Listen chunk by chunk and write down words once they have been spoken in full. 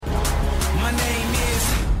my name is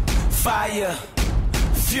fire,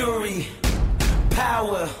 fury,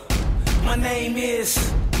 power. My name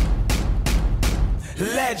is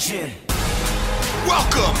legend.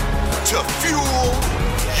 Welcome to Fuel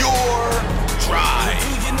Your Drive. Do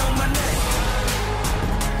you know my name?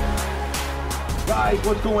 Guys,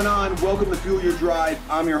 what's going on? Welcome to Fuel Your Drive.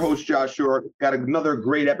 I'm your host, Josh Shore. Got another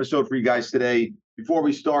great episode for you guys today. Before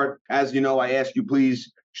we start, as you know, I ask you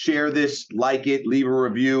please share this, like it, leave a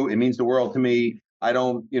review. It means the world to me. I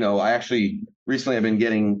actually recently I've been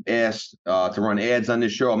getting asked to run ads on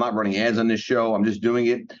this show. I'm not running ads on this show. I'm just doing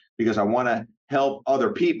it because I want to help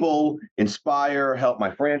other people, inspire, help my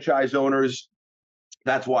franchise owners.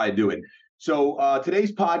 That's why I do it. So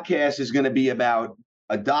today's podcast is going to be about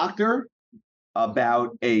a doctor,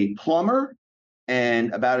 about a plumber,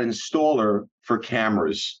 and about an installer for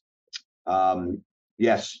cameras.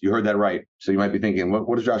 Yes, you heard that right. So you might be thinking,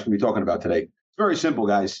 what is Josh going to be talking about today? It's very simple,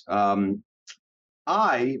 guys.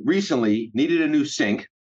 I recently needed a new sink.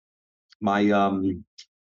 My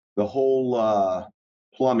the whole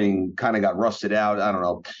plumbing kind of got rusted out. I don't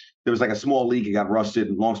know. There was like a small leak. It got rusted.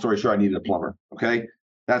 Long story short, I needed a plumber. Okay,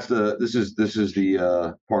 this is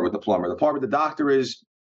the part with the plumber. The part with the doctor is,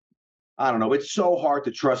 I don't know. It's so hard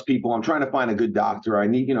to trust people. I'm trying to find a good doctor. I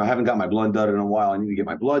haven't got my blood done in a while. I need to get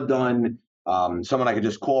my blood done. Someone I could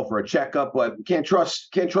just call for a checkup, but can't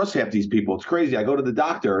trust half these people. It's crazy. I go to the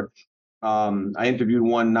doctor. I interviewed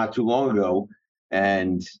one not too long ago,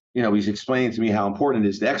 and he's explaining to me how important it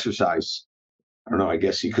is to exercise. I don't know. I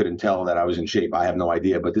guess he couldn't tell that I was in shape. I have no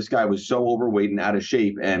idea. But this guy was so overweight and out of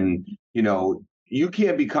shape, and you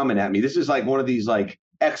can't be coming at me. This is like one of these like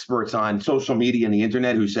experts on social media and the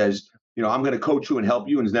internet who says, I'm going to coach you and help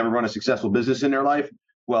you, and has never run a successful business in their life.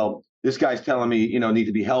 Well, this guy's telling me, need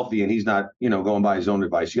to be healthy, and he's not, going by his own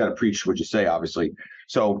advice. You got to preach what you say, obviously.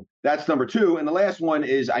 So that's number two. And the last one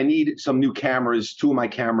is I need some new cameras. Two of my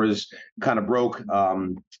cameras kind of broke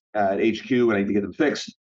at HQ, and I need to get them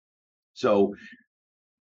fixed. So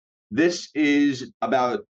this is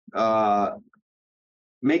about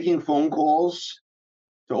making phone calls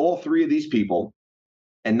to all three of these people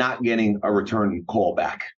and not getting a return call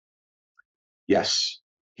back. Yes.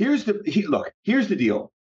 Here's the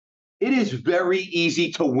deal. It is very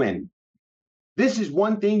easy to win. This is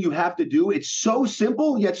one thing you have to do. It's so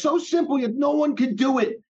simple, yet no one could do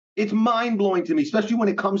it. It's mind-blowing to me, especially when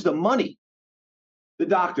it comes to money. The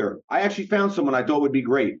doctor, I actually found someone I thought would be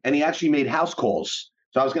great, and he actually made house calls.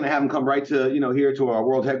 So I was going to have him come right to, here to our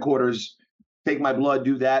world headquarters, take my blood,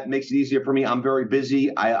 do that. Makes it easier for me. I'm very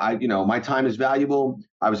busy. My time is valuable.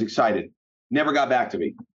 I was excited. Never got back to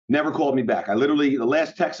me. Never called me back. The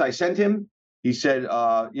last text I sent him, he said,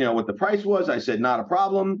 what the price was. I said, not a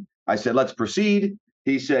problem. I said, let's proceed.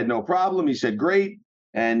 He said, no problem. He said, great.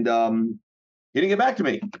 And he didn't get back to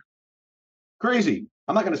me. Crazy.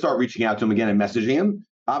 I'm not going to start reaching out to him again and messaging him.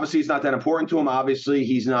 Obviously, it's not that important to him. Obviously,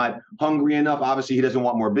 he's not hungry enough. Obviously, he doesn't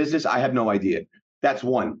want more business. I have no idea. That's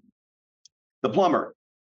one. The plumber.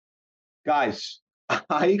 Guys,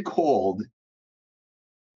 I called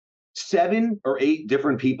 7 or 8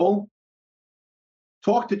 different people,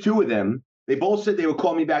 talked to 2 of them. They both said they would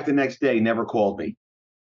call me back the next day, never called me.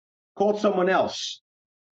 Called someone else,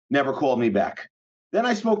 never called me back. Then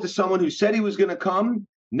I spoke to someone who said he was going to come,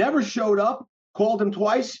 never showed up, called him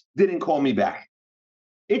twice, didn't call me back.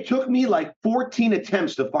 It took me like 14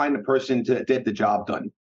 attempts to find a person to get the job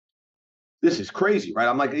done. This is crazy, right?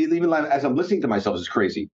 I'm like, even as I'm listening to myself, it's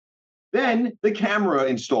crazy. Then the camera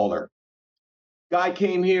installer. Guy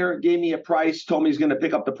came here, gave me a price, told me he's going to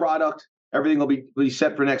pick up the product. Everything will be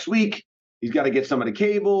set for next week. He's got to get some of the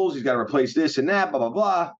cables. He's got to replace this and that, blah, blah,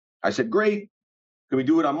 blah. I said, great. Can we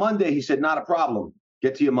do it on Monday? He said, not a problem.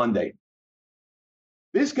 Get to you Monday.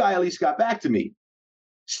 This guy at least got back to me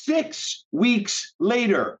 6 weeks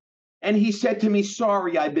later. And he said to me,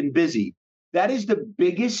 sorry, I've been busy. That is the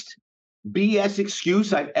biggest BS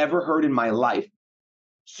excuse I've ever heard in my life.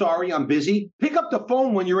 Sorry, I'm busy. Pick up the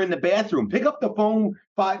phone when you're in the bathroom. Pick up the phone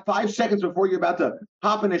five seconds before you're about to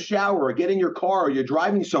hop in a shower or get in your car or you're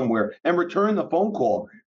driving somewhere and return the phone call.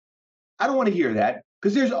 I don't want to hear that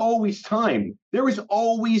because there's always time. There is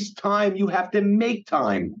always time. You have to make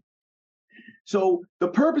time. So the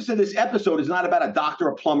purpose of this episode is not about a doctor,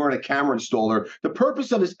 a plumber, and a camera installer. The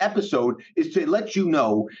purpose of this episode is to let you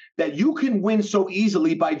know that you can win so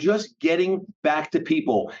easily by just getting back to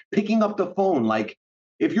people, picking up the phone. Like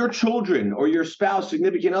if your children or your spouse,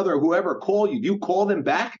 significant other, whoever call you, do you call them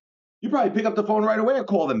back? You probably pick up the phone right away and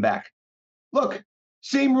call them back. Look,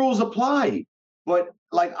 same rules apply. But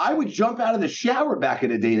like I would jump out of the shower back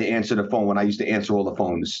in the day to answer the phone when I used to answer all the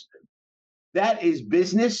phones. That is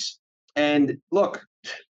business. And look,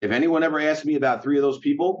 If anyone ever asks me about 3 of those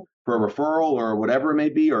people for a referral or whatever it may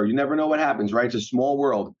be, or you never know what happens, right? It's a small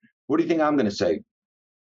world. What do you think I'm going to say?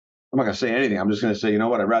 I'm not going to say anything. I'm just going to say, you know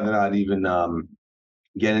what? I'd rather not even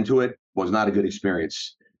get into it. Was not a good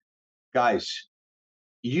experience. Guys,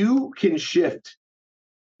 you can shift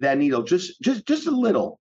that needle just a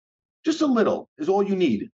little. Just a little is all you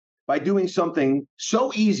need by doing something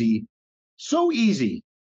so easy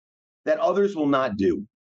that others will not do.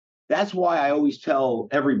 That's why I always tell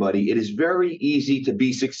everybody it is very easy to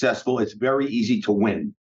be successful. It's very easy to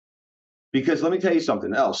win. Because let me tell you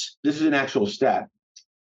something else. This is an actual stat.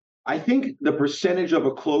 I think the percentage of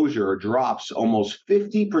a closure drops almost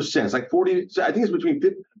 50%. It's like 40. I think it's between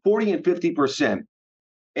 40 and 50%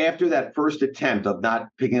 after that first attempt of not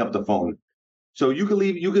picking up the phone. So you can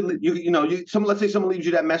leave. Let's say someone leaves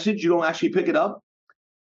you that message. You don't actually pick it up.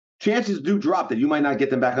 Chances do drop that you might not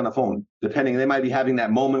get them back on the phone, depending. They might be having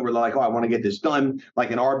that moment where they're like, oh, I want to get this done.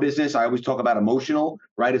 Like in our business, I always talk about emotional,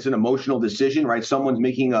 right? It's an emotional decision, right? Someone's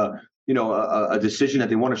making a decision that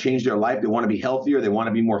they want to change their life. They want to be healthier. They want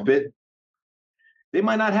to be more fit. They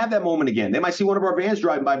might not have that moment again. They might see one of our vans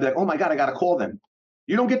driving by and be like, oh my God, I got to call them.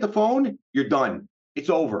 You don't get the phone, you're done.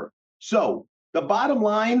 It's over. So the bottom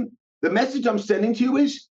line, the message I'm sending to you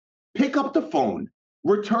is pick up the phone.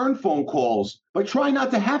 Return phone calls, but try not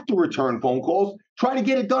to have to return phone calls. Try to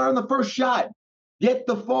get it done on the first shot. Get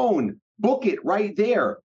the phone, book it right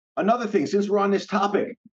there. Another thing, since we're on this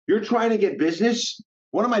topic, you're trying to get business.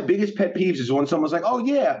 One of my biggest pet peeves is when someone's like, oh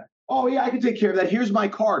yeah, I can take care of that. Here's my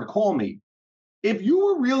card, call me. If you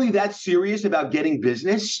were really that serious about getting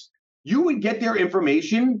business, you would get their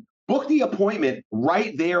information, book the appointment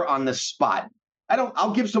right there on the spot.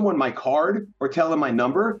 I'll give someone my card or tell them my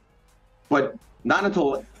number, but not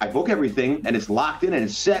until I book everything and it's locked in and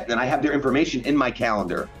it's set and I have their information in my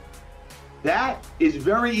calendar. That is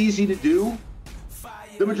very easy to do.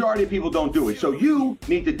 The majority of people don't do it. So you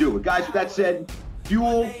need to do it. Guys, with that said,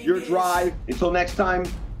 fuel your drive. Until next time,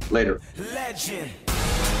 later. Legend.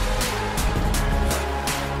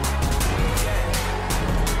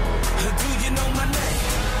 Do you know my name?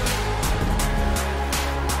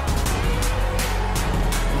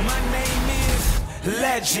 My name is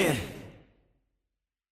Legend.